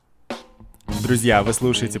Друзья, вы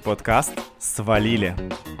слушаете подкаст «Свалили».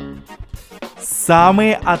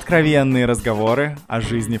 Самые откровенные разговоры о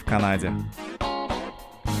жизни в Канаде.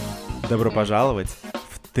 Добро пожаловать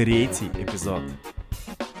в 3-й эпизод.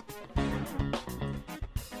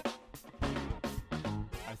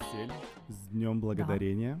 Асель, с Днем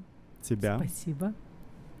Благодарения тебя. Спасибо.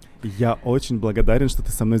 Я очень благодарен, что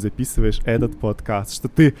ты со мной записываешь этот подкаст, что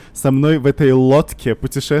ты со мной в этой лодке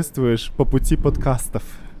путешествуешь по пути подкастов.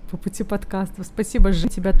 По пути подкастов. Спасибо, Жень,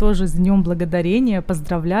 тебя тоже с Днем Благодарения.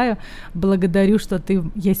 Поздравляю. Благодарю, что ты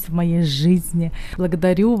есть в моей жизни.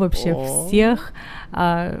 Благодарю вообще всех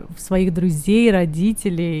своих друзей,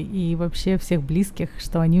 родителей и вообще всех близких,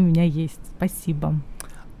 что они у меня есть. Спасибо.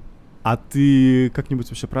 А ты как-нибудь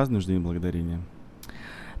вообще празднуешь День Благодарения?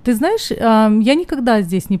 Ты знаешь, я никогда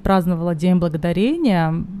здесь не праздновала День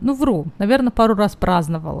Благодарения. Вру, наверное, пару раз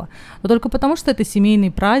праздновала. Но только потому, что это семейный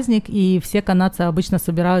праздник, и все канадцы обычно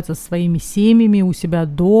собираются со своими семьями у себя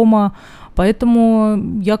дома.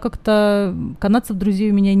 Поэтому я как-то... Канадцев друзей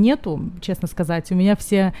у меня нету, честно сказать. У меня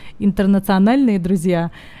все интернациональные друзья.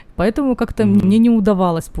 Поэтому как-то мне не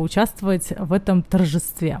удавалось поучаствовать в этом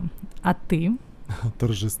торжестве. А ты?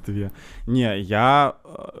 Торжестве. Не, я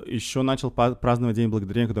еще начал праздновать День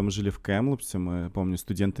Благодарения, когда мы жили в Кэмлопсе. Мы, помню,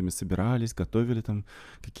 студентами собирались, готовили там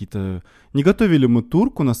какие-то... Не готовили мы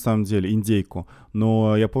турку, на самом деле, индейку,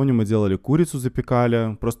 но я помню, мы делали курицу,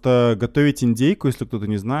 запекали. Просто готовить индейку, если кто-то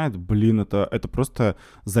не знает, это просто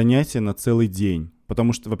занятие на целый день.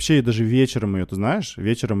 Потому что вообще даже вечером ее, ты знаешь,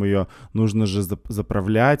 вечером ее нужно же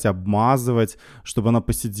заправлять, обмазывать, чтобы она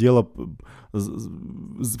посидела,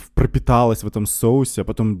 пропиталась в этом соусе, а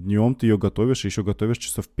потом днем ты ее готовишь, и еще готовишь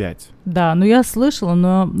часов 5. Да, я слышала,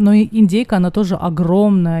 но индейка, она тоже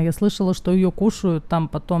огромная. Я слышала, что ее кушают там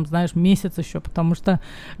потом, знаешь, месяц еще, потому что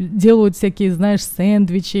делают всякие, знаешь,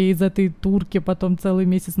 сэндвичи из этой турки потом целый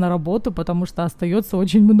месяц на работу, потому что остается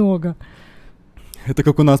очень много. Это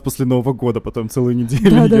как у нас после Нового года, потом целую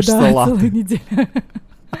неделю ешь салаты. Целую неделю.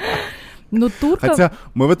 Турка... Хотя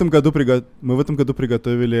мы в этом году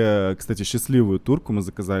приготовили, кстати, счастливую турку. Мы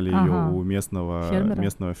заказали ее у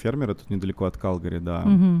местного фермера, тут недалеко от Калгари, да.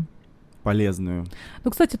 Угу. Полезную.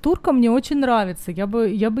 Кстати, турка мне очень нравится. Я бы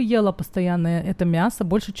ела постоянно это мясо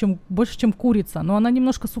больше, чем курица. Но она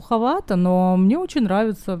немножко суховата, но мне очень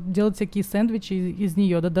нравится делать всякие сэндвичи из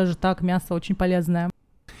нее. Да даже так, мясо очень полезное.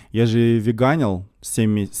 Я же веганил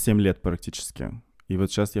 7 лет практически. И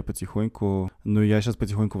вот сейчас я потихоньку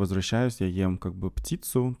возвращаюсь, я ем как бы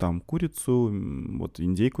птицу, там курицу, вот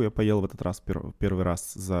индейку я поел в этот раз, первый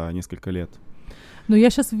раз за несколько лет. Я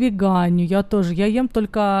сейчас веганю, я ем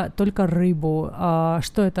только рыбу.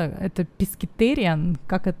 Что это? Это пескетариан?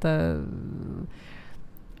 Как это...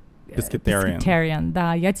 Pescatarian,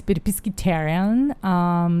 да, я теперь pescatarian,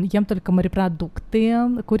 ем только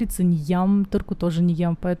морепродукты, курицу не ем, турку тоже не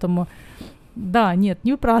ем, поэтому, да, нет,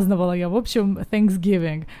 не праздновала я, в общем,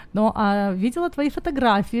 Thanksgiving, но видела твои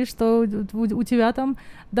фотографии, что у тебя там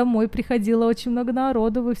домой приходило очень много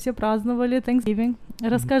народу, вы все праздновали Thanksgiving,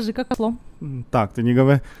 расскажи, как прошло? Так, ты не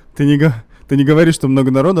говоришь, что много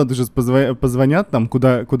народу, а ты сейчас позвонят там,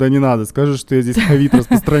 куда не надо, скажешь, что я здесь ковид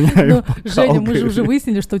распространяю. Женя, мы же уже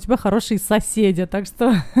выяснили, что у тебя хорошие соседи, так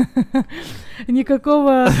что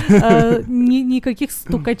никаких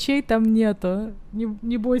стукачей там нету.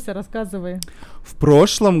 Не бойся, рассказывай. В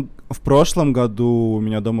прошлом году у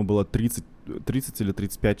меня дома было 30 или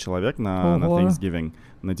 35 человек на Thanksgiving,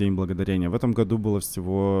 на День Благодарения. В этом году было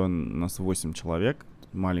всего нас 8 человек.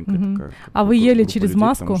 Маленькая такая. А вы ели через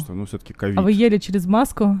маску? Потому что, все-таки ковид. А вы ели через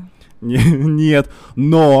маску? Нет,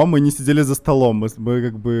 но мы не сидели за столом, мы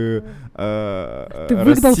как бы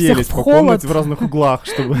расселись по комнате в разных углах,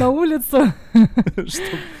 чтобы... На улицу?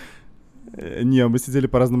 Не, мы сидели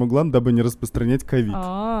по разным углам, дабы не распространять ковид.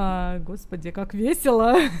 Господи, как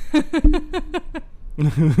весело!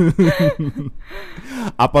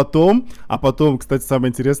 А потом, кстати, самое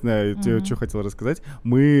интересное, я тебе что хотел рассказать,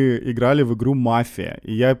 мы играли в игру «Мафия»,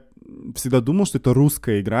 и я всегда думал, что это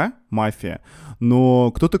русская игра «Мафия», но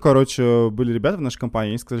кто-то, были ребята в нашей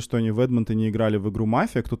компании, они сказали, что они в Эдмонтоне играли в игру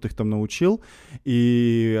 «Мафия», кто-то их там научил,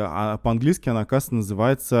 и по-английски она, оказывается,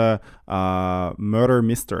 называется «Murder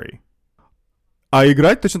Mystery». А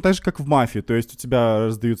играть точно так же, как в «Мафии», то есть у тебя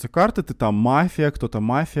раздаются карты, ты там мафия,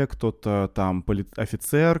 кто-то там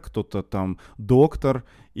офицер, кто-то там доктор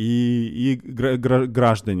и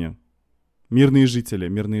граждане, мирные жители.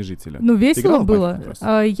 Весело было.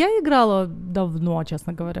 Я играла давно,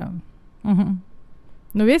 честно говоря.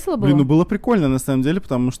 Угу. Весело было? Было прикольно на самом деле,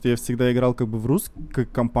 потому что я всегда играл как бы в русской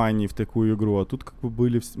компании в такую игру, а тут как бы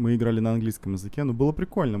мы играли на английском языке, было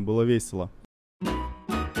прикольно, было весело.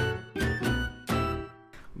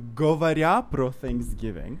 Говоря про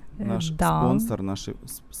Thanksgiving, наш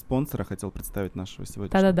спонсор хотел представить нашего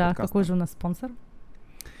сегодняшнего подкаста. Какой же у нас спонсор?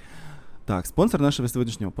 Так, спонсор нашего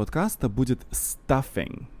сегодняшнего подкаста будет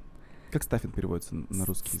stuffing. Как стаффинг переводится на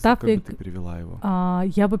русский язык? Как бы ты перевела его?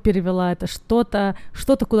 Я бы перевела это что-то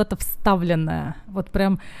куда-то вставленное. Вот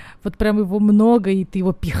прям его много, и ты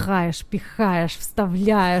его пихаешь,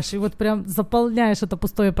 вставляешь, и вот прям заполняешь это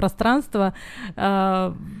пустое пространство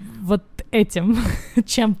вот этим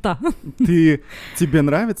чем-то. Тебе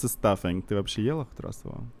нравится стаффинг? Ты вообще ела хоть раз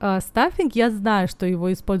его? Стаффинг, я знаю, что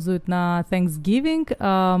его используют на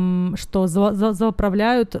Thanksgiving, что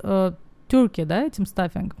заправляют турки, да, этим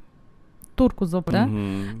стаффинг? Турку да?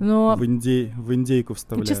 Но в индейку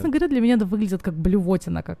вставляют. Честно говоря, для меня это выглядит как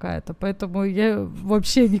блювотина какая-то, поэтому я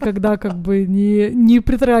вообще никогда как бы не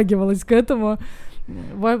притрагивалась к этому.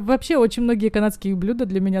 Вообще очень многие канадские блюда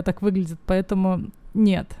для меня так выглядят, поэтому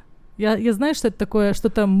нет. Я знаю, что это такое,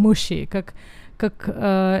 что-то муши, как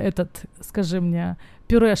скажи мне,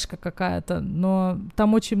 пюрешка какая-то, но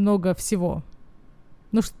там очень много всего.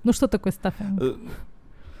 Ну что такое стаффинг?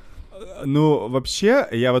 Ну, вообще,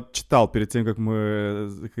 я вот читал перед тем, как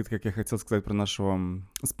я хотел сказать про нашего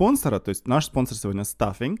спонсора, то есть наш спонсор сегодня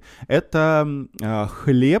stuffing, это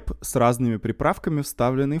хлеб с разными приправками,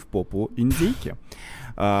 вставленный в попу индейки.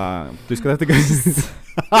 То есть, когда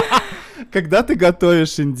ты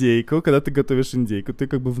готовишь индейку, ты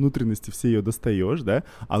как бы внутренности все ее достаешь, да,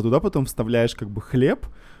 а туда потом вставляешь как бы хлеб,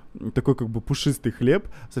 такой как бы пушистый хлеб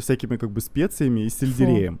со всякими как бы специями и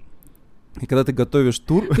сельдереем. И когда ты готовишь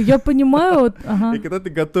Я понимаю, И когда ты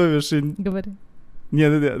готовишь... Говори.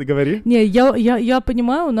 Говори. Не, я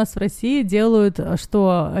понимаю, у нас в России делают,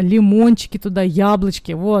 что лимончики туда,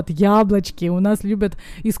 яблочки, вот, яблочки. У нас любят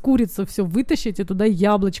из курицы все вытащить и туда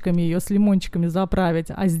яблочками ее с лимончиками заправить.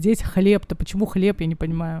 А здесь хлеб-то. Почему хлеб, я не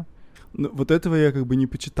понимаю. Ну, вот этого я как бы не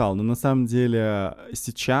почитал, но на самом деле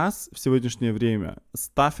сейчас, в сегодняшнее время,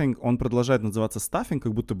 стаффинг, он продолжает называться стаффинг,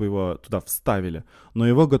 как будто бы его туда вставили, но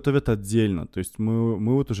его готовят отдельно, то есть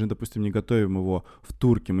мы вот уже, допустим, не готовим его в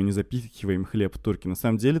турке, мы не запихиваем хлеб в турке, на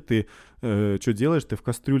самом деле ты что делаешь, ты в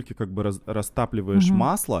кастрюльке как бы растапливаешь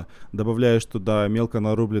масло, добавляешь туда мелко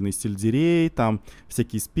нарубленный сельдерей, там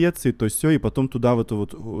всякие специи, то все, и потом туда в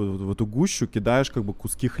эту гущу кидаешь как бы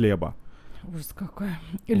куски хлеба. Ужас какой.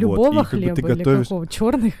 Любого вот, хлеба или какого?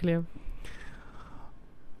 Черный хлеб?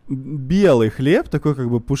 Белый хлеб, такой как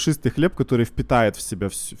бы пушистый хлеб, который впитает в себя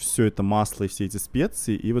все это масло и все эти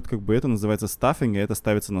специи, и вот как бы это называется стаффинг, и это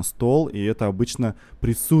ставится на стол, и это обычно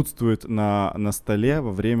присутствует на столе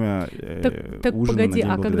во время так ужина. Погоди,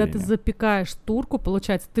 на День когда ты запекаешь турку,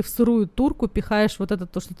 получается, ты в сырую турку пихаешь вот это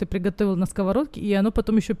то, что ты приготовил на сковородке, и оно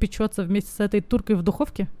потом еще печется вместе с этой туркой в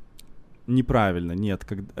духовке? Неправильно, нет.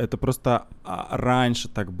 Это просто раньше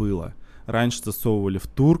так было. Раньше засовывали в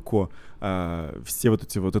турку все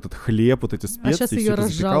вот этот хлеб, вот эти специи, все это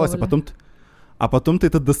запекалось, а потом ты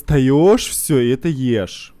это достаешь все и это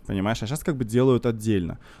ешь, понимаешь? А сейчас как бы делают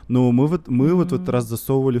отдельно. Но мы вот раз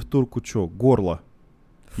засовывали в турку горло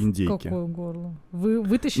индейки. Какое горло? Вы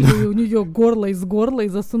вытащили у нее горло из горла и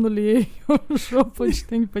засунули ее в жопу,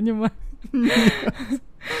 что я не понимаю.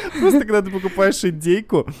 Просто когда ты покупаешь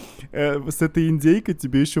индейку, с этой индейкой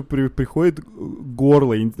тебе еще приходит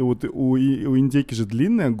горло. Вот у индейки же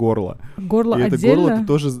длинное горло. Горло и отдельно? Это горло ты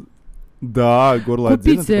тоже... Да, горло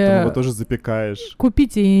отдельно, ты потом его тоже запекаешь.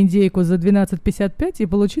 Купите индейку за $12.55 и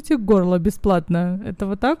получите горло бесплатно. Это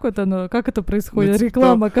вот так вот оно? Как это происходит?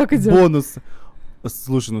 Реклама как идет? Бонус.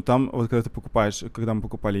 Слушай, ну там, вот когда мы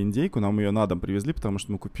покупали индейку, нам ее на дом привезли, потому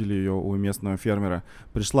что мы купили ее у местного фермера.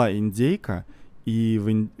 Пришла индейка, и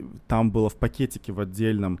там было в пакетике в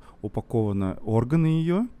отдельном упакованы органы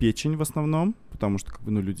ее, печень в основном, потому что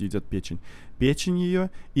люди едят печень ее,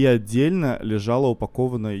 и отдельно лежало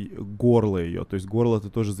упаковано горло ее, то есть горло ты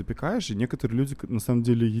тоже запекаешь, и некоторые люди на самом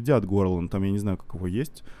деле едят горло, но там я не знаю, как его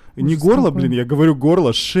есть. Ужас не горло, какой. Я говорю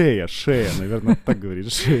горло, шея, наверное, так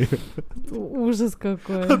говоришь, шея. Ужас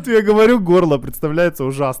какой. Вот я говорю горло, представляется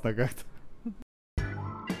ужасно как-то.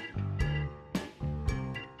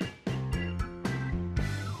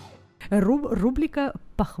 Рубрика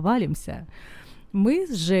 «Похвалимся». Мы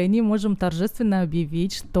с Женей можем торжественно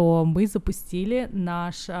объявить, что мы запустили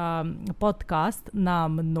наш подкаст на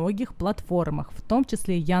многих платформах, в том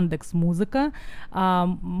числе Яндекс.Музыка.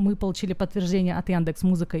 Мы получили подтверждение от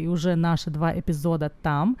Яндекс.Музыка, и уже наши 2 эпизода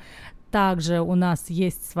там. Также у нас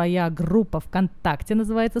есть своя группа ВКонтакте,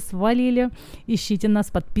 называется «Свалили». Ищите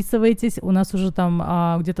нас, подписывайтесь. У нас уже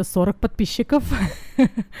там где-то 40 подписчиков.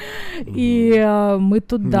 И мы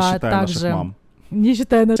туда также... Не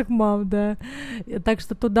считая наших мам, да. Так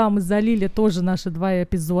что туда мы залили тоже наши 2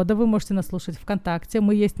 эпизода. Вы можете нас слушать ВКонтакте.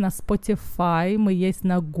 Мы есть на Spotify, мы есть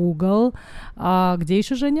на Google. А где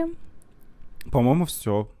еще, Женя? По-моему,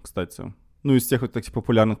 все, кстати. Ну, из тех вот таких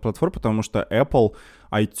популярных платформ, потому что Apple,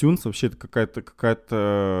 iTunes вообще это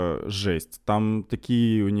какая-то жесть. Там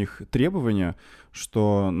такие у них требования,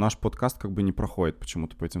 что наш подкаст как бы не проходит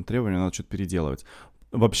почему-то по этим требованиям, надо что-то переделывать.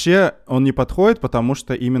 Вообще он не подходит, потому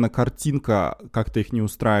что именно картинка как-то их не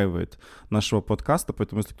устраивает нашего подкаста,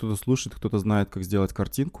 поэтому если кто-то слушает, кто-то знает, как сделать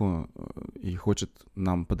картинку и хочет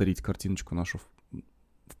нам подарить картиночку нашу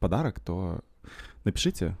в подарок, то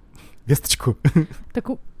напишите весточку. Так,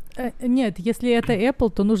 нет, если это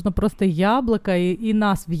Apple, то нужно просто яблоко и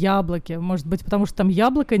нас в яблоке. Может быть, потому что там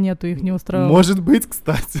яблока нету, их не устроило. Может быть,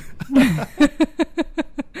 кстати.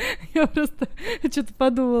 Я просто что-то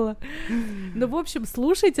подумала. Ну, в общем,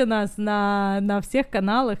 слушайте нас на всех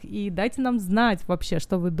каналах и дайте нам знать вообще,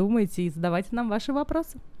 что вы думаете, и задавайте нам ваши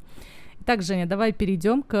вопросы. Итак, Женя, давай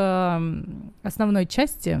перейдем к основной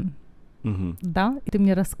части. Угу. Да, и ты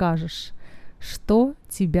мне расскажешь, что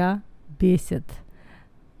тебя бесит.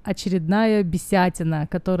 Очередная бесятина,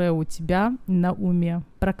 которая у тебя на уме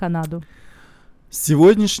про Канаду.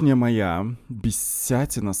 Сегодняшняя моя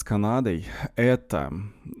бесятина с Канадой — это...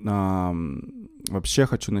 вообще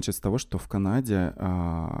хочу начать с того, что в Канаде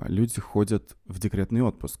люди ходят в декретный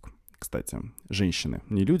отпуск. Кстати, женщины,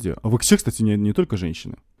 не люди. А вообще, кстати, не только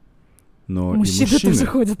женщины, но мужчины и мужчины. Тоже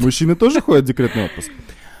ходят. Мужчины тоже ходят в декретный отпуск.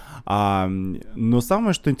 Но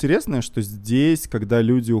самое, что интересное, что здесь, когда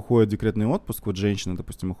люди уходят в декретный отпуск, вот женщина,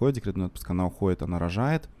 допустим, уходит в декретный отпуск, она уходит, она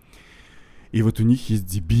рожает, и вот у них есть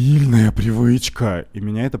дебильная привычка, и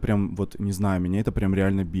меня это прям, вот, не знаю, меня это прям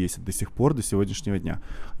реально бесит до сих пор, до сегодняшнего дня.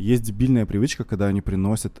 Есть дебильная привычка, когда они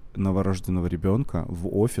приносят новорожденного ребенка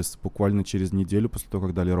в офис буквально через неделю после того,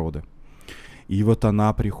 как дали роды. И вот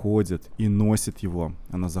она приходит и носит его,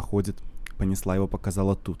 она заходит, понесла его,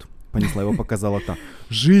 показала тут. Понесла его, показала там.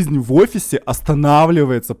 Жизнь в офисе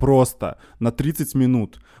останавливается просто на 30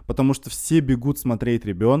 минут, потому что все бегут смотреть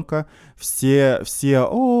ребенка, все,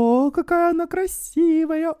 о, какая она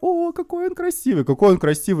красивая, о, какой он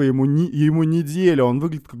красивый, ему неделя, он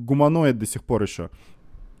выглядит как гуманоид до сих пор еще.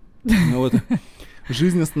 Ну вот,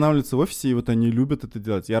 жизнь останавливается в офисе, и вот они любят это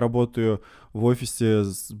делать. Я работаю в офисе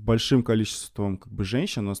с большим количеством как бы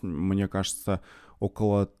женщин, мне кажется,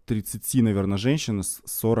 около 30, наверное, женщин,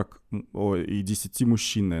 40 и 10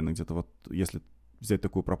 мужчин, наверное, где-то вот, если взять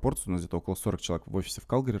такую пропорцию, у нас где-то около 40 человек в офисе в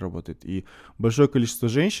Калгари работает, и большое количество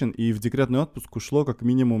женщин, и в декретный отпуск ушло как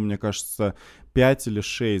минимум, мне кажется, 5 или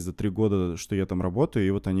 6 за 3 года, что я там работаю,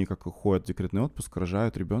 и вот они как уходят в декретный отпуск,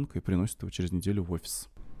 рожают ребенка и приносят его через неделю в офис.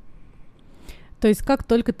 То есть как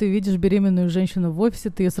только ты видишь беременную женщину в офисе,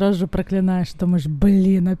 ты ее сразу же проклинаешь, думаешь,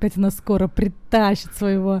 блин, опять она скоро притащит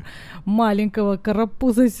своего маленького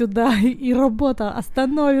карапуза сюда, и работа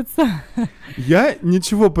остановится. Я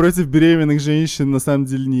ничего против беременных женщин на самом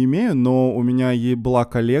деле не имею, но у меня была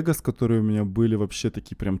коллега, с которой у меня были вообще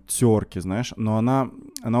такие прям терки, знаешь, но она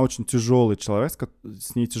очень тяжелый человек,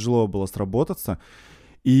 с ней тяжело было сработаться.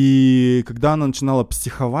 И когда она начинала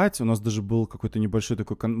психовать, у нас даже был какой-то небольшой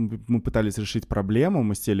такой... Мы пытались решить проблему,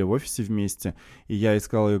 мы сели в офисе вместе, и я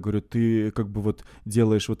искал, я говорю, ты как бы вот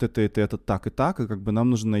делаешь вот это так и так, и как бы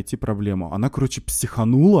нам нужно найти проблему. Она, короче,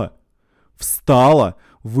 психанула, встала,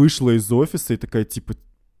 вышла из офиса и такая, типа,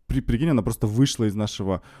 прикинь, она просто вышла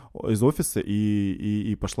из офиса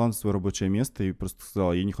и пошла на свое рабочее место и просто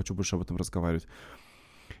сказала, я не хочу больше об этом разговаривать.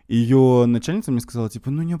 Ее начальница мне сказала,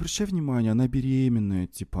 типа, ну не обращай внимания, она беременная,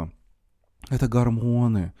 типа, это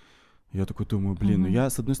гормоны. Я такой думаю, блин, ну я,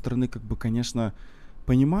 с одной стороны, как бы, конечно,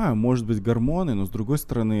 понимаю, может быть, гормоны, но с другой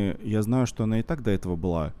стороны, я знаю, что она и так до этого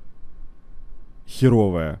была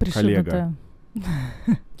херовая коллега.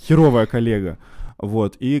 Херовая коллега.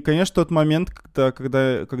 Вот. И, конечно, тот момент,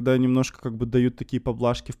 когда немножко как бы дают такие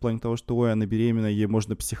поблажки в плане того, что, ой, она беременна, ей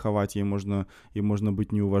можно психовать, ей можно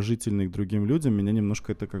быть неуважительной к другим людям, меня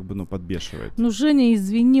немножко это как бы, подбешивает. Ну, Женя,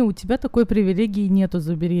 извини, у тебя такой привилегии нету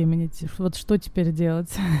забеременеть. Вот что теперь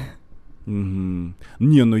делать? Не,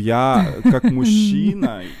 ну я как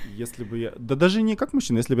мужчина, если бы я... Да даже не как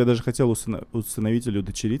мужчина, если бы я даже хотел усыновить или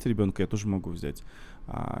удочерить ребенка, я тоже могу взять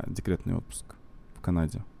декретный отпуск в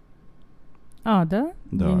Канаде. А, да?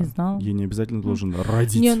 Да. Я не знала. Ей не обязательно должен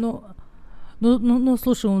родить. Не, ну,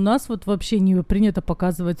 слушай, у нас вот вообще не принято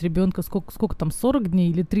показывать ребенка сколько там, 40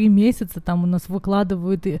 дней или 3 месяца, там у нас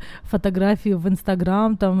выкладывают фотографии в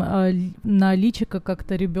Инстаграм, там на личико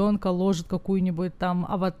как-то ребенка ложат какую-нибудь там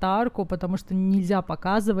аватарку, потому что нельзя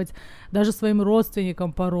показывать даже своим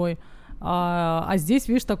родственникам порой. А здесь,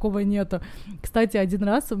 видишь, такого нету. Кстати, один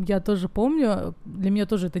раз, я тоже помню, для меня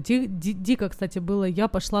тоже это дико, кстати, было, я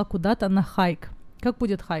пошла куда-то на хайк. Как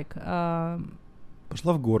будет хайк?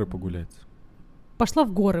 Пошла в горы погулять. Пошла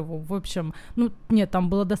в горы, в общем. Нет, там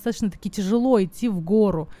было достаточно-таки тяжело идти в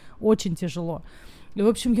гору, очень тяжело. И, в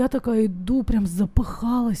общем, я такая иду, прям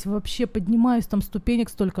запыхалась вообще, поднимаюсь, там ступенек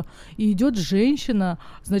столько. И идет женщина,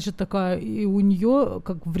 значит, такая, и у нее,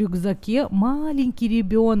 как в рюкзаке, маленький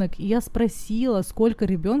ребенок. И я спросила, сколько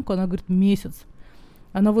ребенку, она говорит, месяц.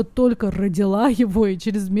 Она вот только родила его, и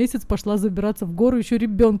через месяц пошла забираться в гору, еще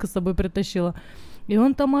ребенка с собой притащила. И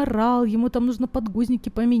он там орал, ему там нужно подгузники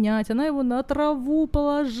поменять. Она его на траву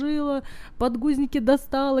положила, подгузники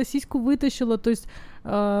достала, сиську вытащила. То есть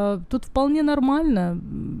тут вполне нормально.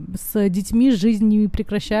 С детьми жизнь не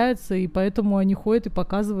прекращается, и поэтому они ходят и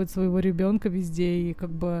показывают своего ребенка везде. И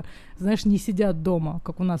как бы, знаешь, не сидят дома,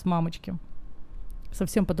 как у нас мамочки.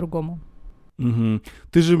 Совсем по-другому. Угу.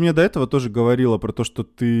 Ты же мне до этого тоже говорила про то, что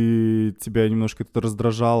тебя немножко это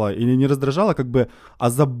раздражало, или не раздражало, как бы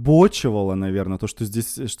озабочивало, наверное, то, что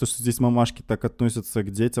здесь мамашки так относятся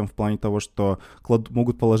к детям в плане того, что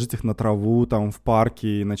могут положить их на траву там в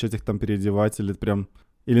парке и начать их там переодевать,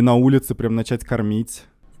 или на улице прям начать кормить.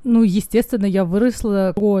 Естественно, я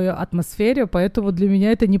выросла в такой атмосфере, поэтому для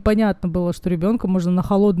меня это непонятно было, что ребенка можно на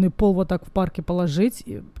холодный пол вот так в парке положить.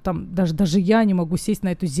 И там даже я не могу сесть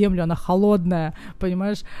на эту землю, она холодная,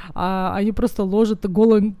 понимаешь? А они просто ложат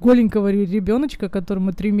голенького ребеночка,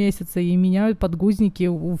 которому 3 месяца, и меняют подгузники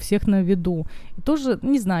у всех на виду. И тоже,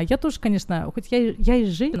 не знаю, я тоже, конечно, хоть я и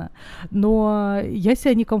женщина, но я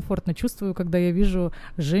себя некомфортно чувствую, когда я вижу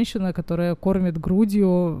женщину, которая кормит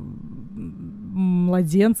грудью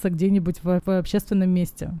младенца где-нибудь в общественном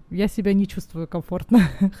месте. Я себя не чувствую комфортно.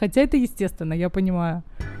 Хотя это естественно, я понимаю.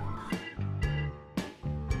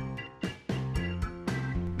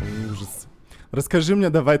 Ужас. Расскажи мне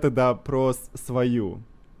давай тогда про свою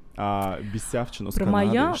бесявчину с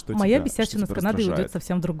Канады. Моя бесявчина с Канады уйдет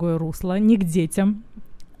совсем в другое русло, не к детям.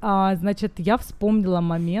 Значит, я вспомнила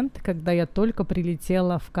момент, когда я только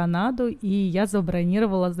прилетела в Канаду, и я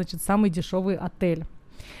забронировала, значит, самый дешевый отель.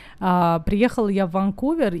 Приехала я в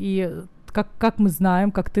Ванкувер, и как мы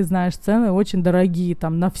знаем, как ты знаешь, цены очень дорогие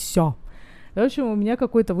там на все. В общем, у меня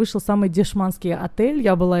какой-то вышел самый дешманский отель,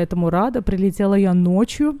 я была этому рада, прилетела я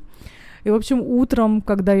ночью. И, в общем, утром,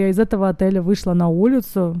 когда я из этого отеля вышла на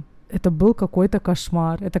улицу, это был какой-то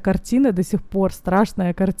кошмар. Эта картина до сих пор,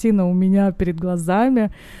 страшная картина у меня перед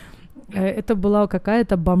глазами. Это была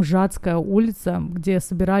какая-то бомжатская улица, где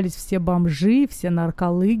собирались все бомжи, все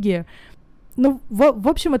нарколыги. В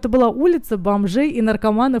общем, это была улица бомжей и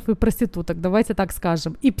наркоманов и проституток, давайте так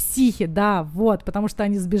скажем. И психи, да, вот, потому что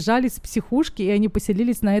они сбежали с психушки, и они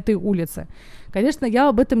поселились на этой улице. Конечно, я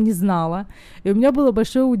об этом не знала, и у меня было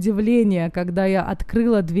большое удивление, когда я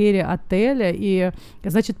открыла двери отеля, и,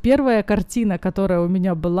 значит, первая картина, которая у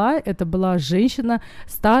меня была, это была женщина,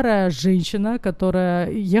 старая женщина,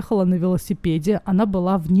 которая ехала на велосипеде, она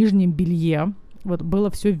была в нижнем белье. Вот было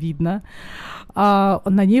все видно.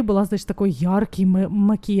 На ней была, значит, такой яркий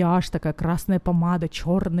макияж, такая красная помада,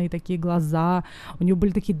 черные такие глаза. У нее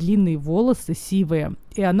были такие длинные волосы сивые.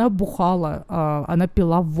 И она бухала, она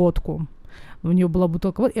пила водку. У нее была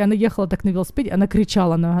бутылка водки, и она ехала так на велосипеде, она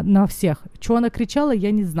кричала на всех. Чего она кричала, я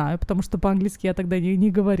не знаю, потому что по-английски я тогда не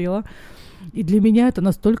говорила. И для меня это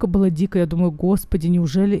настолько было дико, я думаю, господи,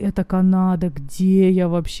 неужели это Канада, где я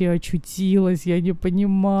вообще очутилась, я не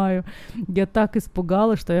понимаю. Я так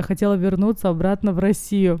испугалась, что я хотела вернуться обратно в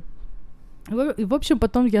Россию. И, в общем,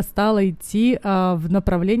 потом я стала идти в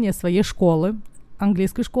направлении своей школы,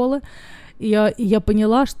 английской школы, и я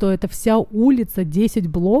поняла, что эта вся улица, 10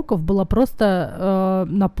 блоков, была просто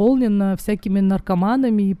наполнена всякими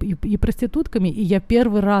наркоманами и проститутками. И я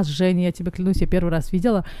первый раз, Женя, я тебе клянусь, я первый раз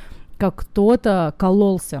видела, как кто-то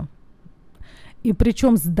кололся. И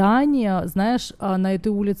причем здания, знаешь, на этой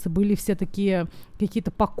улице были все такие какие-то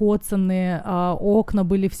покоцанные, окна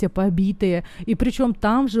были все побитые. И причем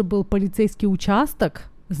там же был полицейский участок,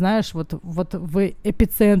 знаешь, вот в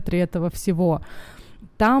эпицентре этого всего.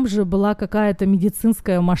 Там же была какая-то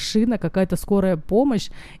медицинская машина, какая-то скорая помощь,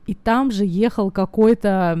 и там же ехал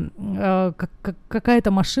какая-то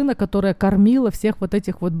машина, которая кормила всех вот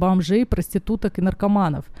этих вот бомжей, проституток и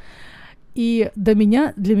наркоманов. И для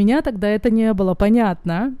меня тогда это не было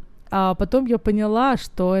понятно. А потом я поняла,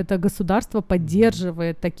 что это государство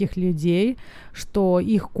поддерживает таких людей, что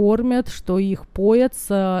их кормят, что их поят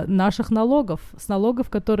с наших налогов, с налогов,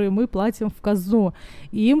 которые мы платим в казну.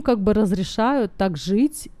 И им как бы разрешают так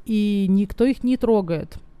жить, и никто их не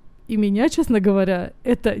трогает. И меня, честно говоря,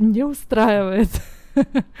 это не устраивает.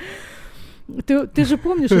 Ты же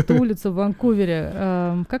помнишь эту улицу в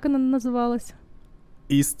Ванкувере? Как она называлась?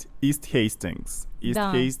 East Hastings.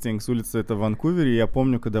 Да. Hastings, улица это в Ванкувере. Я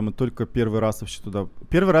помню, когда мы только первый раз вообще туда...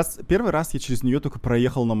 Первый раз я через нее только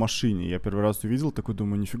проехал на машине. Я первый раз увидел, такой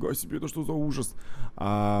думаю, нифига себе, это что за ужас.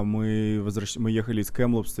 А мы ехали из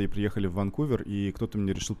Кэмлопса и приехали в Ванкувер, и кто-то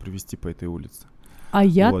мне решил провести по этой улице. А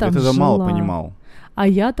я там тогда жила. мало понимал. А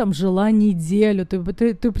я там жила неделю. Ты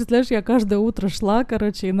представляешь, я каждое утро шла,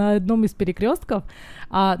 короче, и на одном из перекрестков,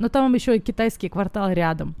 но там еще и китайский квартал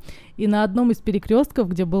рядом. И на одном из перекрестков,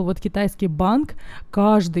 где был вот китайский банк,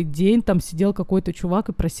 каждый день там сидел какой-то чувак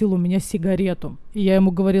и просил у меня сигарету. И я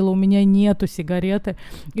ему говорила, у меня нету сигареты.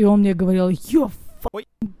 И он мне говорил,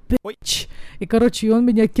 bitch. И, короче, он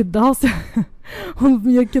меня кидался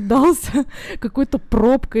какой-то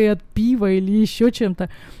пробкой от пива или еще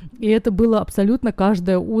чем-то. И это было абсолютно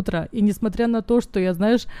каждое утро. И несмотря на то, что я,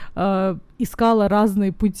 знаешь, искала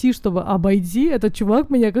разные пути, чтобы обойти, этот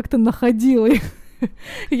чувак меня как-то находил. И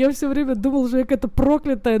я все время думала, что я какая-то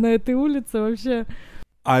проклятая на этой улице вообще.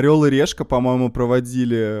 Орел и Решка, по-моему,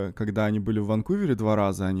 проводили, когда они были в Ванкувере 2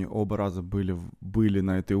 раза, они оба раза были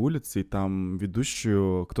на этой улице, и там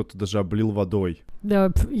ведущую кто-то даже облил водой.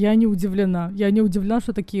 Да, я не удивлена. Я не удивлена,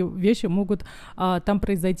 что такие вещи могут там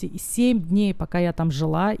произойти. И 7 дней, пока я там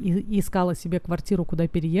жила и искала себе квартиру, куда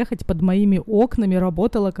переехать, под моими окнами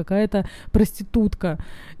работала какая-то проститутка.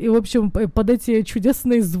 И, в общем, под эти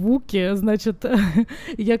чудесные звуки, значит,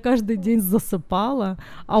 я каждый день засыпала,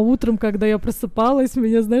 а утром, когда я просыпалась,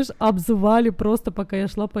 меня, знаешь, обзывали просто, пока я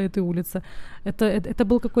шла по этой улице. Это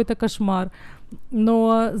был какой-то кошмар.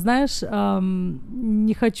 Но, знаешь,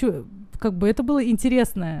 не хочу... Как бы это было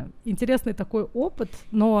интересный такой опыт,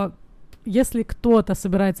 но если кто-то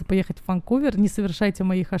собирается поехать в Ванкувер, не совершайте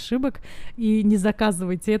моих ошибок и не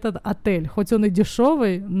заказывайте этот отель. Хоть он и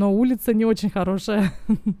дешевый, но улица не очень хорошая.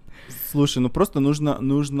 Слушай, просто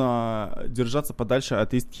нужно держаться подальше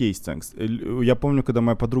от East Hastings. Я помню, когда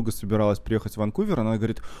моя подруга собиралась приехать в Ванкувер, она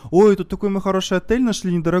говорит, ой, тут такой мы хороший отель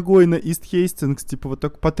нашли, недорогой, на East Hastings, типа вот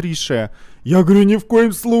так Патришия. Я говорю, ни в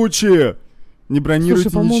коем случае! Не бронируйте.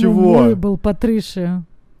 Слушай, ничего. По-моему, мой был Патришия.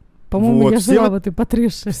 По-моему, я жила в этой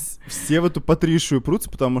Патришии. Все в эту Патришию прутся,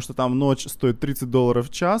 потому что там ночь стоит $30 в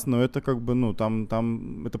час, но это как бы,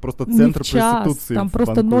 там это просто центр проституции. Там в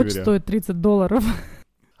просто Ванкувере. ночь стоит $30.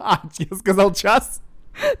 Я сказал час?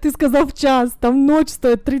 Ты сказал в час, там ночь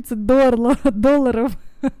стоит $30.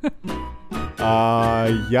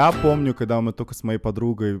 Я помню, когда мы только с моей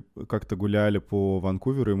подругой как-то гуляли по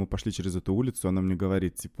Ванкуверу, и мы пошли через эту улицу, она мне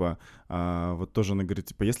говорит, типа, вот тоже она говорит,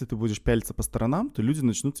 типа, если ты будешь пялиться по сторонам, то люди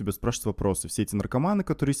начнут тебя спрашивать вопросы. Все эти наркоманы,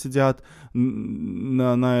 которые сидят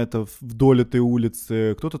вдоль этой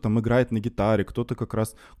улицы, кто-то там играет на гитаре, кто-то как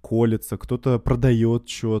раз колется, кто-то продает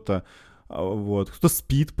что-то. Вот, кто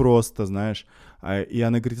спит просто, знаешь. И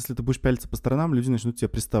она говорит, если ты будешь пялиться по сторонам, люди начнут тебя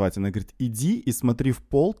приставать. Она говорит, иди и смотри в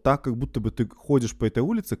пол так, как будто бы ты ходишь по этой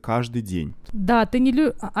улице каждый день. Да,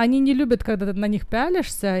 они не любят, когда ты на них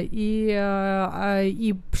пялишься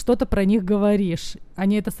и что-то про них говоришь.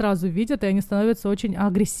 Они это сразу видят, и они становятся очень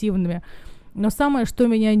агрессивными. Но самое, что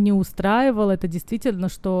меня не устраивало, это действительно,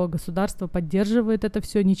 что государство поддерживает это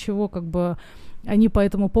все, ничего как бы они по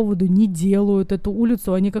этому поводу не делают, эту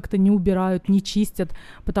улицу они как-то не убирают, не чистят,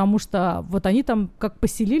 потому что вот они там как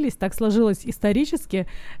поселились, так сложилось исторически,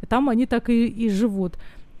 там они так и живут.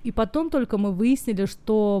 И потом только мы выяснили,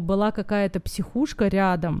 что была какая-то психушка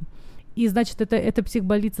рядом, и, значит, эта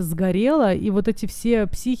психбольница сгорела, и вот эти все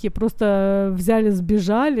психи просто взяли,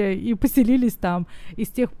 сбежали и поселились там. И с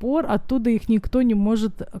тех пор оттуда их никто не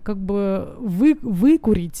может как бы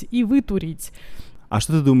выкурить и вытурить. А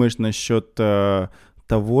что ты думаешь насчет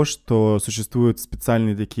того, что существуют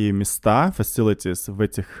специальные такие места, facilities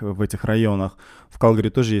в этих районах? В Калгари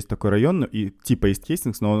тоже есть такой район, и типа East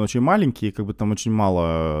Hastings, но он очень маленький, и как бы там очень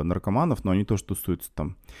мало наркоманов, но они тоже тусуются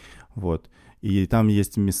там. Вот. И там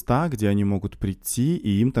есть места, где они могут прийти,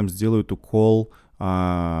 и им там сделают укол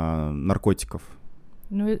наркотиков.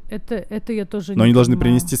 Ну, это я тоже не понимаю. Но они должны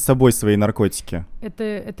принести с собой свои наркотики.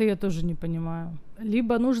 Это я тоже не понимаю.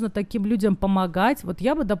 Либо нужно таким людям помогать. Вот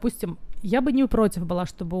я бы, допустим, я бы не против была,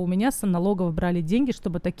 чтобы у меня с налогов брали деньги,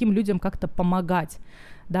 чтобы таким людям как-то помогать.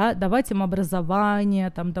 Да, давать им образование,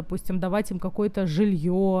 там, допустим, давать им какое-то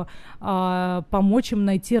жилье, помочь им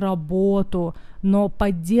найти работу, но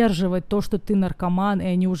поддерживать то, что ты наркоман, и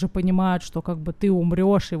они уже понимают, что как бы ты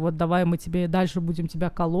умрешь, и вот давай мы тебе дальше будем тебя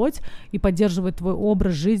колоть, и поддерживать твой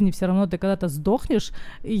образ жизни, все равно ты когда-то сдохнешь,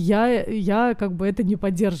 я как бы это не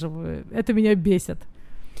поддерживаю, это меня бесит.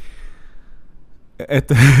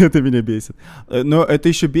 Это меня бесит. Но это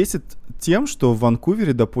еще бесит тем, что в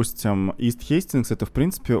Ванкувере, допустим, Ист Хейстингс — это, в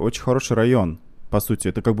принципе, очень хороший район. По сути,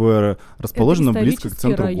 это как бы расположено близко к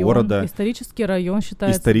центру города. Исторический район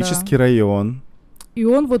считается, Исторический район. И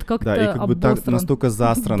он вот как-то да, и как бы так настолько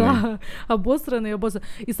засранный. Да, обосранный.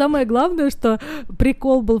 И самое главное, что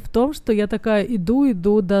прикол был в том, что я такая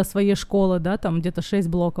иду до своей школы, да, там где-то 6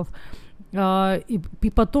 блоков,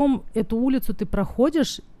 и потом эту улицу ты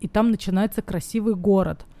проходишь, и там начинается красивый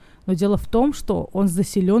город. Но дело в том, что он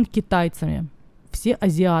заселен китайцами. Все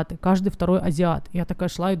азиаты, каждый второй азиат. Я такая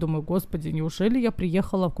шла и думаю, господи, неужели я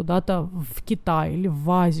приехала куда-то в Китай или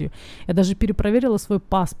в Азию? Я даже перепроверила свой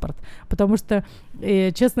паспорт, потому что,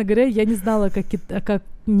 честно говоря, я не знала, как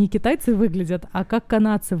не китайцы выглядят, а как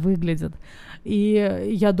канадцы выглядят. И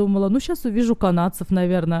я думала, сейчас увижу канадцев,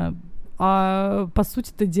 наверное. А по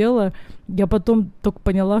сути-то дела, я потом только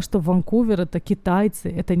поняла, что Ванкувер — это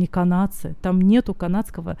китайцы, это не канадцы. Там нету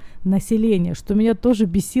канадского населения, что меня тоже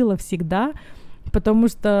бесило всегда, потому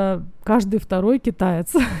что каждый второй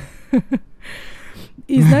китаец.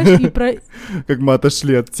 И знаешь, Как мы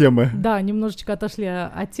отошли от темы. Да, немножечко отошли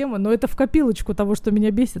от темы, но это в копилочку того, что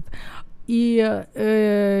меня бесит. И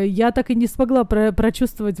я так и не смогла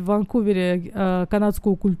прочувствовать в Ванкувере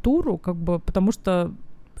канадскую культуру, как бы, потому что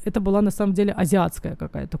это была на самом деле азиатская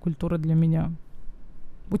какая-то культура для меня.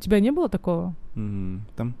 У тебя не было такого?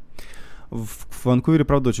 Там в Ванкувере,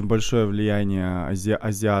 правда, очень большое влияние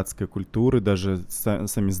азиатской культуры. Даже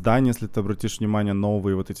сами здания, если ты обратишь внимание,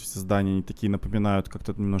 новые вот эти все здания, они такие напоминают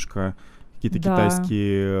как-то немножко какие-то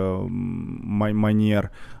китайские манер.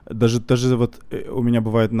 Даже вот у меня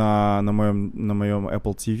бывает на моем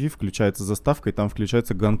Apple TV включается заставка, и там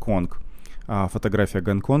включается Гонконг. Фотография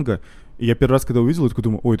Гонконга. И я первый раз, когда увидел, я такой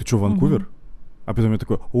думаю, ой, это что, Ванкувер? А потом я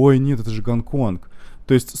такой, ой, нет, это же Гонконг.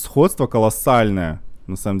 То есть сходство колоссальное.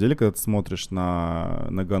 На самом деле, когда ты смотришь на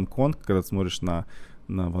Гонконг, когда ты смотришь на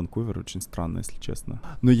Ванкувер, очень странно, если честно.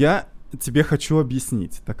 Но я тебе хочу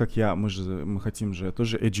объяснить, так как мы хотим же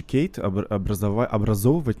тоже educate,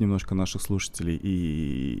 образовывать немножко наших слушателей,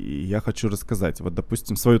 и я хочу рассказать, вот,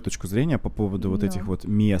 допустим, свою точку зрения по поводу вот этих вот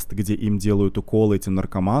мест, где им делают уколы этим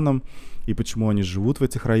наркоманам, и почему они живут в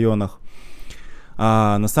этих районах.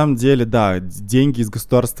 На самом деле, да, деньги из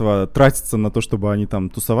государства тратятся на то, чтобы они там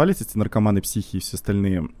тусовались, эти наркоманы, психи и все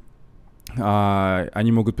остальные.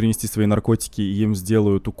 Они могут принести свои наркотики, и им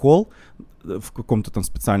сделают укол в каком-то там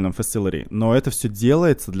специальном facility, но это все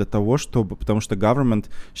делается для того, потому что government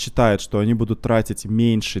считает, что они будут тратить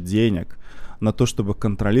меньше денег на то, чтобы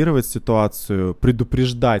контролировать ситуацию,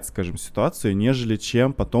 предупреждать, скажем, ситуацию, нежели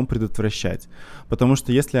чем потом предотвращать. Потому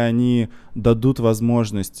что если они дадут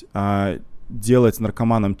возможность делать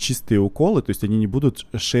наркоманам чистые уколы, то есть они не будут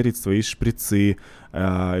шерить свои шприцы и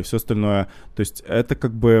все остальное, то есть это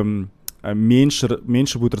как бы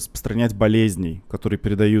меньше будет распространять болезней, которые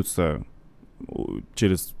передаются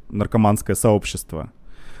через наркоманское сообщество.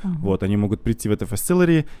 Вот, они могут прийти в это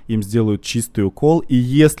facility, им сделают чистый укол, и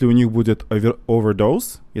если у них будет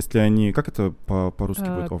overdose, если они... Как это по-русски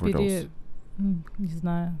будет overdose? Не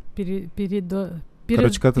знаю.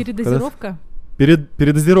 Передозировка?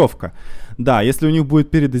 Передозировка. Да, если у них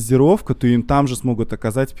будет передозировка, то им там же смогут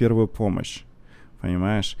оказать первую помощь.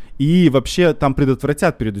 Понимаешь? И вообще там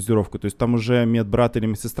предотвратят передозировку. То есть там уже медбрат или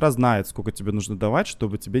медсестра знает, сколько тебе нужно давать,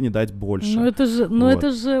 чтобы тебе не дать больше. Это же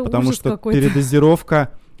потому ужас что какой-то.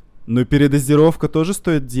 передозировка тоже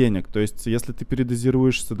стоит денег. То есть если ты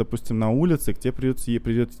передозируешься, допустим, на улице, к тебе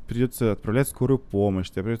придется отправлять скорую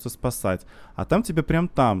помощь, тебе придется спасать. А там тебе прям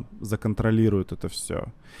там законтролируют это все.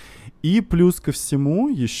 И плюс ко всему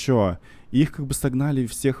еще... Их как бы согнали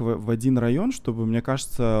всех в один район, чтобы, мне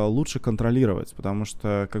кажется, лучше контролировать, потому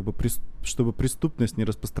что как бы чтобы преступность не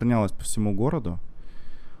распространялась по всему городу,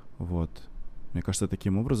 вот. Мне кажется,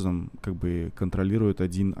 таким образом как бы контролируют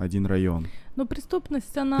один район. Но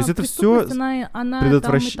преступность, она там и так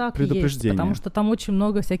есть, потому что там очень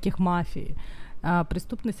много всяких мафий.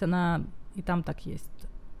 Преступность, она и там так есть,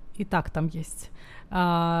 и так там есть.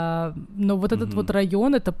 Но вот этот вот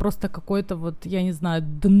район, это просто какое-то вот, я не знаю,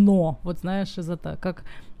 дно. Вот знаешь, из этого, как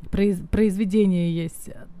произведение есть.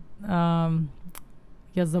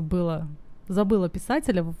 Я забыла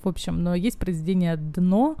писателя, в общем, но есть произведение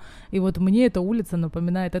 «Дно», и вот мне эта улица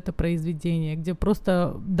напоминает это произведение, где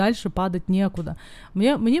просто дальше падать некуда.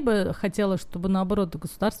 Мне бы хотелось, чтобы, наоборот,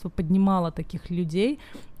 государство поднимало таких людей,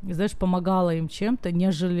 и, знаешь, помогало им чем-то,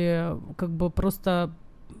 нежели как бы просто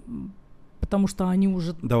потому что они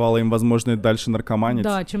уже... Давала им возможность дальше наркоманить.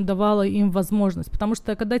 Да, чем давала им возможность. Потому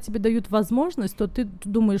что когда тебе дают возможность, то ты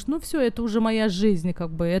думаешь, ну все, это уже моя жизнь,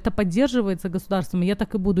 как бы, это поддерживается государством, и я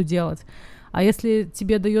так и буду делать. А если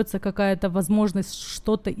тебе дается какая-то возможность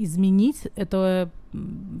что-то изменить,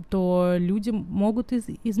 то люди могут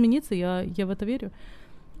измениться, я в это верю.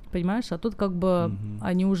 Понимаешь? А тут как бы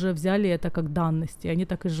они уже взяли это как данность, и они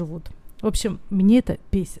так и живут. В общем, мне это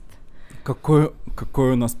бесит. Какой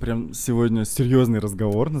у нас прям сегодня серьезный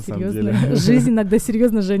разговор, на самом деле. Жизнь иногда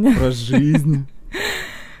серьезно, Женя. Про жизнь.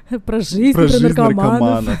 Про жизнь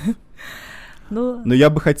наркоманов. Но я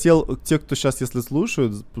бы хотел, те, кто сейчас, если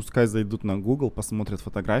слушают, пускай зайдут на Google, посмотрят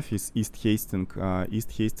фотографии с Ист Хейстинг,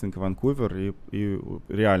 Ванкувер, и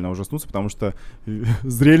реально ужаснутся, потому что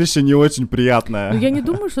зрелище не очень приятное. Ну, я не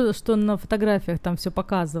думаю, что на фотографиях там все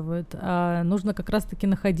показывают. Нужно как раз-таки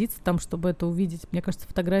находиться там, чтобы это увидеть. Мне кажется,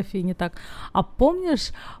 фотографии не так. А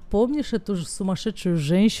помнишь эту же сумасшедшую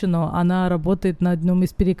женщину? Она работает на одном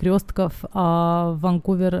из перекрестков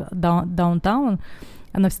Ванкувер Даунтаун.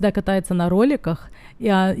 Она всегда катается на роликах, и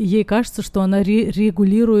ей кажется, что она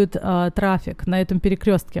регулирует трафик на этом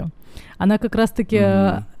перекрестке. Она как раз-таки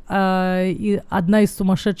одна из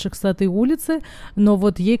сумасшедших с этой улицы, но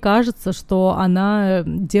вот ей кажется, что она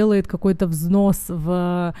делает какой-то взнос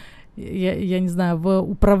я не знаю, в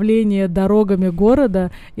управление дорогами города,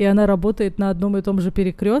 и она работает на одном и том же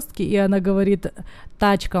перекрестке, и она говорит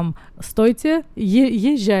тачкам: стойте,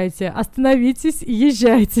 езжайте, остановитесь,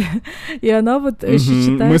 езжайте. И она вот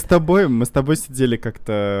считает... Мы с тобой сидели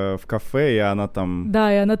как-то в кафе, и она там...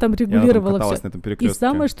 Да, и она там регулировала все. На этом перекрестке. И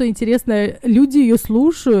самое, что интересное, люди ее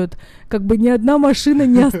слушают, как бы ни одна машина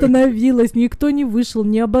не остановилась, никто не вышел,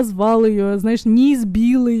 не обозвал ее, знаешь, не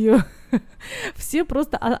избил ее. Все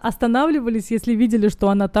просто останавливались, если видели, что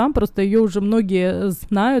она там, просто ее уже многие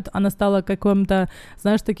знают, она стала каким-то,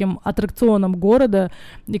 знаешь, таким аттракционом города,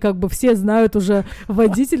 и как бы все знают уже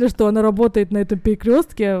водителя, что она работает на этом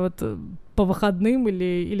перекрестке, вот по выходным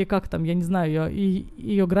или как там, я не знаю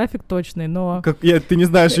ее график точный, но... Ты не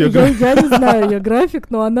знаешь ее график? Я не знаю ее график,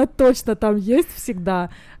 но она точно там есть всегда,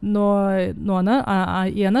 но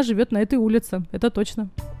она живет на этой улице, это точно.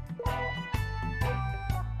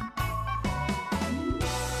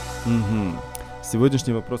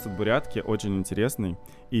 Сегодняшний вопрос от Бурятки очень интересный.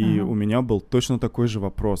 И у меня был точно такой же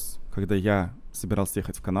вопрос. Когда я собирался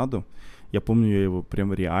ехать в Канаду, я помню, я его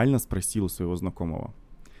прям реально спросил у своего знакомого.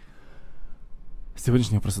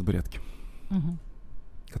 Сегодняшний вопрос от Бурятки.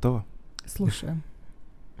 Готова? Слушаю.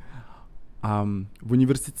 В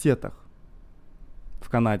университетах в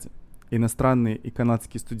Канаде иностранные и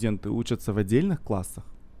канадские студенты учатся в отдельных классах?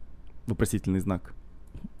 Вопросительный знак.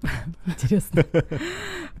 Интересно.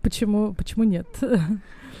 Почему нет?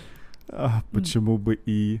 Почему бы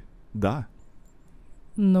и да?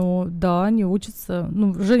 Ну, да, они учатся.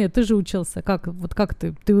 Ну, Женя, ты же учился. Как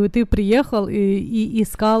ты? Ты приехал и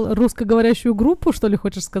искал русскоговорящую группу, что ли,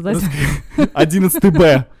 хочешь сказать?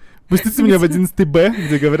 11Б. Пустите меня в 11Б,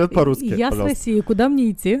 где говорят по-русски. Я с России. Куда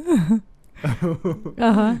мне идти?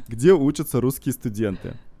 Где учатся русские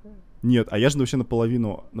студенты? Нет, а я же вообще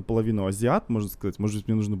наполовину азиат, можно сказать. Может быть,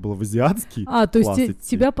 мне нужно было в азиатский класс идти. То есть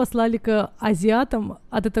тебя послали к азиатам,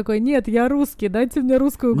 а ты такой: нет, я русский, дайте мне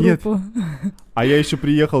русскую группу. Нет. А я еще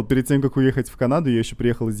приехал, перед тем, как уехать в Канаду, я еще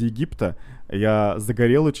приехал из Египта. Я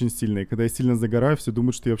загорел очень сильно, и когда я сильно загораю, все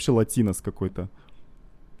думают, что я вообще латинос какой-то.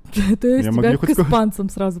 То есть тебя к испанцам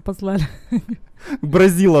сразу послали? К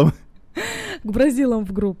бразилам. К бразилам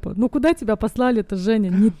в группу. Ну куда тебя послали-то, Женя?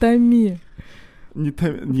 Не томи.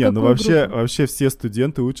 Вообще все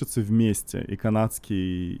студенты учатся вместе. И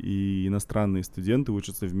канадские, и иностранные студенты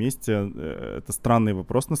учатся вместе. Это странный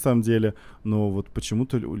вопрос на самом деле, но вот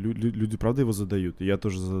почему-то люди, правда, его задают. И я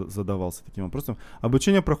тоже задавался таким вопросом.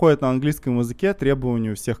 Обучение проходит на английском языке,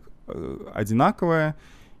 требования у всех одинаковые,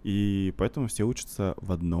 и поэтому все учатся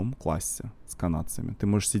в одном классе с канадцами. Ты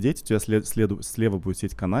можешь сидеть, у тебя слева будет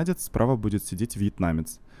сидеть канадец, справа будет сидеть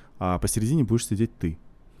вьетнамец, а посередине будешь сидеть ты.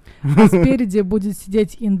 А спереди будет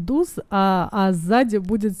сидеть индус, а сзади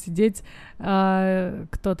будет сидеть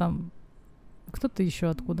кто там? Кто-то еще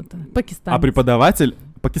откуда-то. Пакистанец. А преподаватель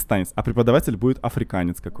пакистанец, а преподаватель будет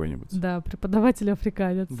африканец какой-нибудь. Да, преподаватель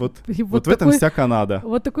африканец. Вот в этом вся Канада.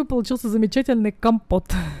 Вот такой получился замечательный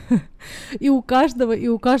компот. И у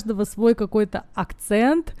каждого свой какой-то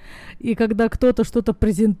акцент. И когда кто-то что-то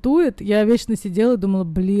презентует, я вечно сидела и думала: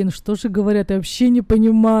 блин, что же говорят, я вообще не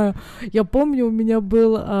понимаю. Я помню, у меня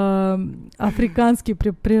был африканский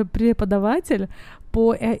преподаватель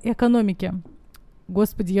по экономике.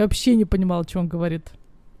 Господи, я вообще не понимала, что он говорит.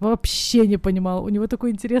 Вообще не понимала. У него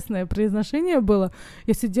такое интересное произношение было.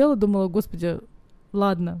 Я сидела, думала: господи,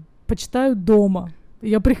 ладно, почитаю дома.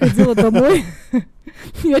 Я приходила домой,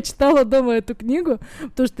 я читала дома эту книгу,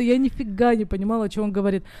 потому что я нифига не понимала, о чем он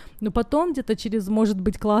говорит. Но потом где-то через, может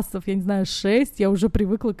быть, классов, я не знаю, 6, я уже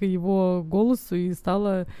привыкла к его голосу и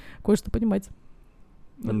стала кое-что понимать.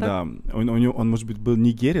 Вот да, он, может быть, был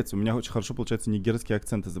нигерец, у меня очень хорошо получается нигерский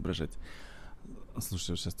акцент изображать.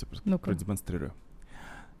 Слушай, сейчас тебе продемонстрирую.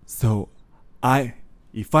 So,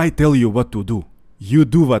 if I tell you what to do, you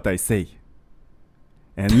do what I say.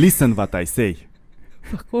 And listen what I say.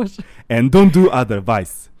 Похоже. And don't do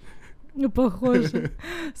otherwise. Похоже.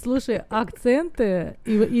 Слушай, акценты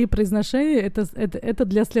и произношение это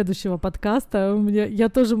для следующего подкаста. Я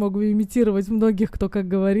тоже могу имитировать многих, кто как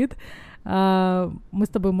говорит. Мы с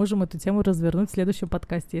тобой можем эту тему развернуть в следующем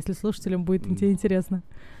подкасте, если слушателям будет интересно.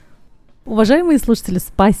 Уважаемые слушатели,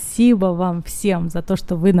 спасибо вам всем за то,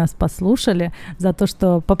 что вы нас послушали, за то,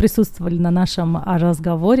 что поприсутствовали на нашем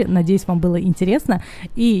разговоре. Надеюсь, вам было интересно.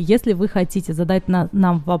 И если вы хотите задать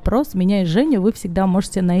нам вопрос, меня и Женю вы всегда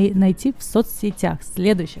можете найти в соцсетях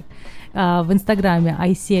следующих. В Инстаграме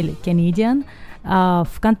Айсель Canadian,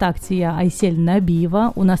 ВКонтакте я Айсель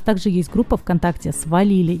Набиева. У нас также есть группа ВКонтакте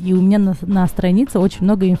 «Свалили», и у меня на странице очень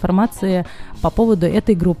много информации по поводу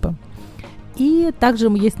этой группы. И также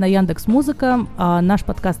мы есть на Яндекс.Музыка. Наш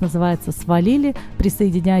подкаст называется «Свалили».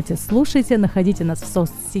 Присоединяйтесь, слушайте, находите нас в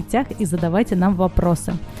соцсетях и задавайте нам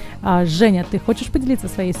вопросы. Женя, ты хочешь поделиться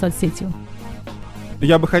своей соцсетью?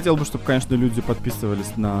 Я бы хотел, чтобы, конечно, люди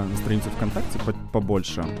подписывались на страницу ВКонтакте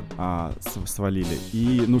побольше, «Свалили».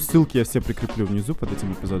 И, ссылки я все прикреплю внизу под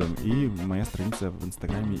этим эпизодом. И моя страница в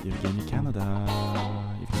Инстаграме Евгений Канада.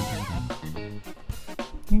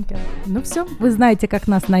 Ну все, вы знаете, как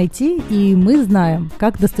нас найти, и мы знаем,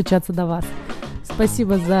 как достучаться до вас.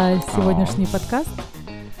 Спасибо за сегодняшний подкаст.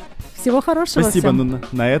 Всего хорошего. Спасибо, всем.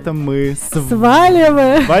 На этом мы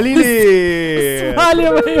сваливаем. Свалили!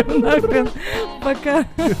 Сваливаем нахрен. Пока.